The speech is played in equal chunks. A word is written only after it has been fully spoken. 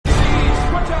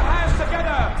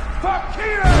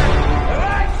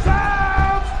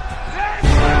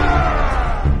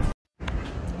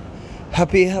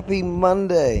Happy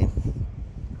Monday.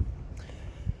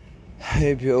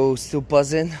 Hope you're all still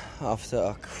buzzing after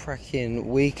a cracking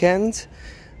weekend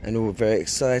and all very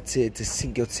excited to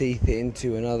sink your teeth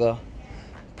into another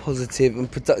positive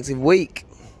and productive week.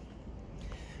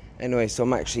 Anyway, so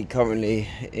I'm actually currently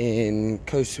in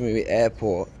Koh Samui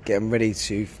Airport getting ready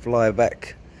to fly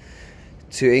back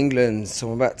to England. So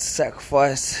I'm about to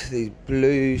sacrifice these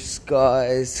blue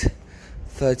skies,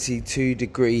 32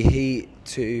 degree heat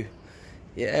to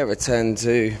return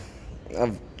to.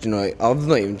 I've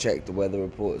not even checked the weather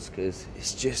reports because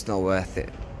it's just not worth it.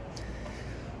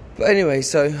 But anyway,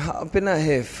 so I've been out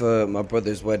here for my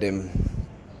brother's wedding,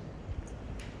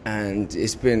 and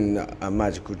it's been a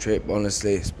magical trip.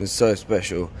 Honestly, it's been so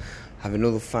special having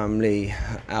all the family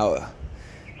out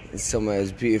in somewhere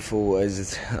as beautiful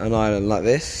as an island like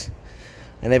this,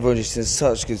 and everyone just in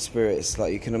such good spirits.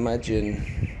 Like, you can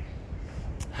imagine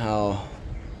how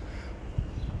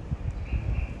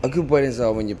a good weddings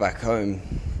are when you're back home,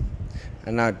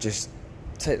 and now just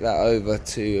take that over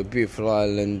to a beautiful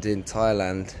island in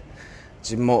Thailand,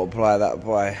 just multiply that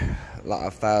by like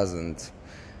 1,000,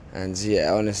 and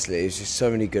honestly, it's just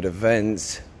so many good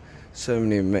events, so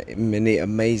many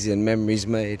amazing memories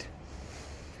made.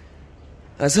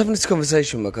 I was having this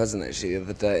conversation with my cousin actually the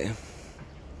other day,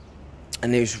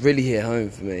 and it was really hit home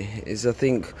for me. Is I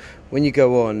think when you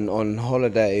go on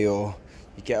holiday or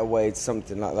you get away to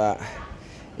something like that,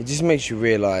 it just makes you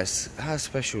realise how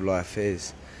special life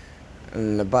is,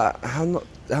 and about how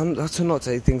to not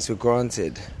take things for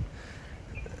granted.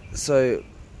 So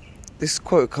this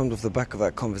quote comes off the back of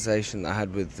that conversation that I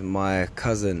had with my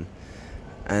cousin,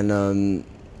 and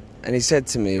he said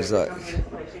to me, he was like,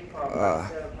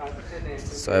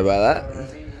 sorry about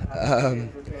that.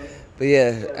 But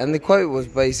and the quote was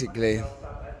basically,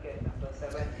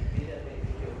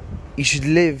 you should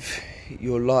live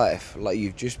your life like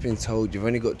you've just been told you've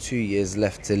only got 2 years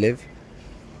left to live.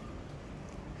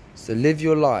 So live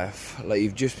your life like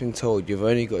you've just been told you've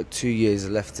only got 2 years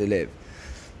left to live.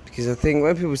 Because I think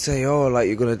when people say, like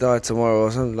you're going to die tomorrow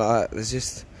or something like that, there's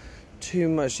just too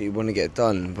much that you want to get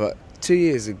done. But 2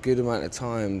 years is a good amount of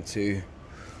time to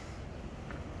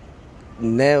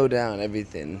nail down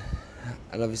everything.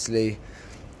 And obviously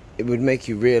it would make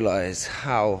you realise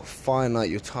how finite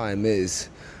your time is,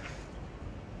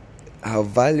 how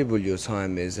valuable your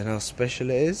time is, and how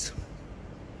special it is.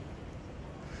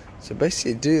 So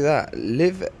basically do that.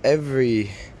 Live every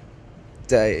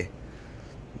day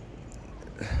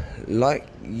like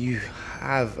you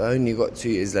have only got 2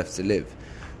 years left to live.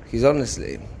 Because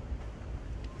honestly,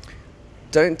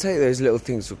 don't take those little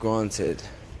things for granted.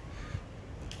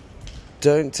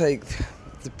 Don't take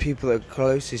the people that are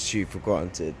closest to you for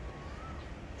granted.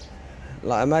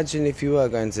 Like, imagine if you were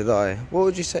going to die, what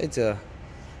would you say to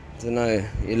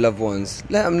your loved ones?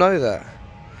 Let them know that.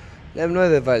 Let them know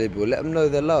they're valuable. Let them know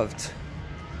they're loved.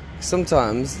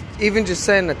 Sometimes, even just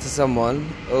saying that to someone,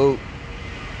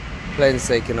 plane's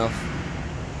taking off.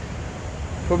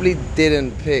 Probably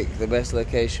didn't pick the best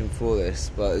location for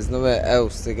this, but there's nowhere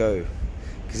else to go.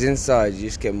 Because inside, you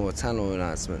just get more tunnel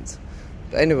announcements.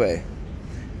 But anyway,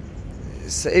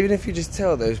 so even if you just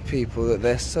tell those people that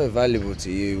they're so valuable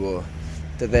to you, or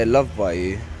that they're loved by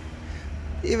you,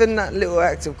 even that little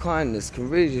act of kindness can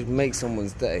really just make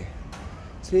someone's day.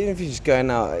 So even if you're just going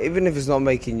out, even if it's not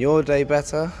making your day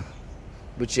better,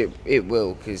 which it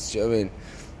will, because, you know what I mean,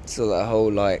 so that whole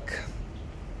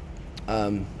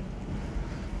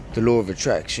the law of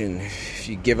attraction, if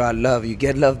you give out love, you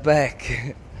get love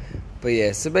back.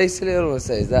 But so basically all I want to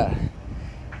say is that,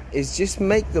 is just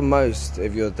make the most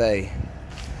of your day.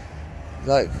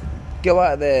 Like, go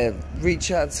out there, reach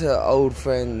out to old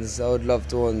friends, old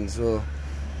loved ones, or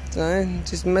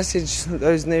just message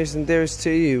those nearest and dearest to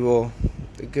you, or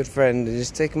a good friend, and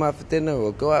just take them out for dinner,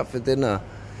 or go out for dinner.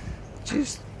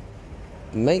 Just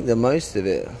make the most of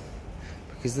it.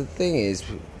 Because the thing is,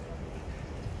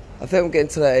 I think I'm getting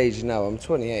to that age now. I'm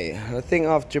 28, and I think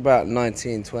after about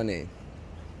 19, 20,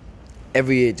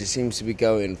 every year just seems to be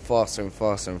going faster and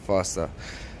faster and faster.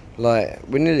 Like,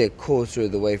 we're nearly a quarter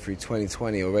of the way through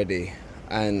 2020 already,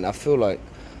 and I feel like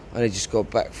I only just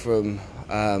got back from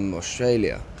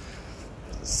Australia.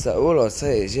 So all I'll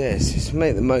say is, just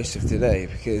make the most of today,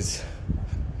 because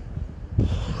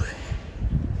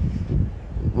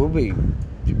we'll be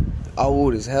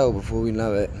old as hell before we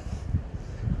know it.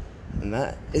 And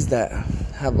that is that.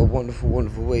 Have a wonderful,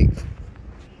 wonderful week.